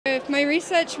my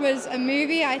research was a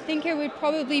movie, I think it would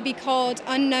probably be called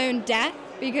Unknown Death,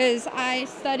 because I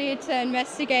studied to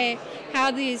investigate how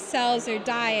these cells are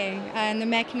dying and the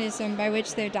mechanism by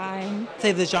which they're dying. I'd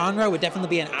say the genre would definitely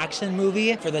be an action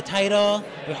movie. For the title,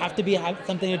 it would have to have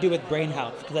something to do with brain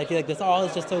health, because I feel like this all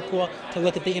is just so cool to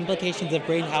look at the implications of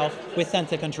brain health with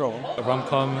sense of control. A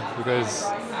rom-com, because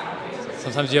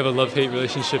sometimes you have a love-hate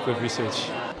relationship with research.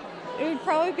 It would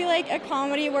probably be like a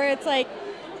comedy where it's like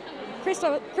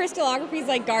crystallography is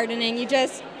like gardening. You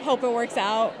just hope it works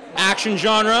out. Action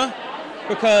genre,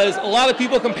 because a lot of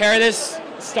people compare this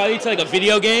study to like a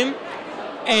video game,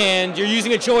 and you're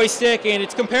using a joystick, and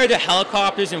it's compared to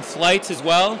helicopters and flights as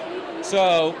well.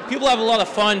 So people have a lot of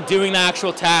fun doing the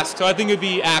actual task, so I think it would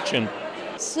be action.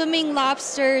 Swimming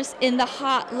lobsters in the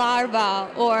hot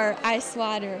lava or ice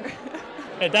water.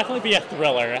 It'd definitely be a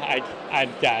thriller, I'd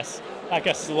guess. Like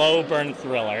a slow burn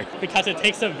thriller, because it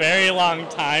takes a very long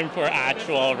time for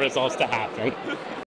actual results to happen.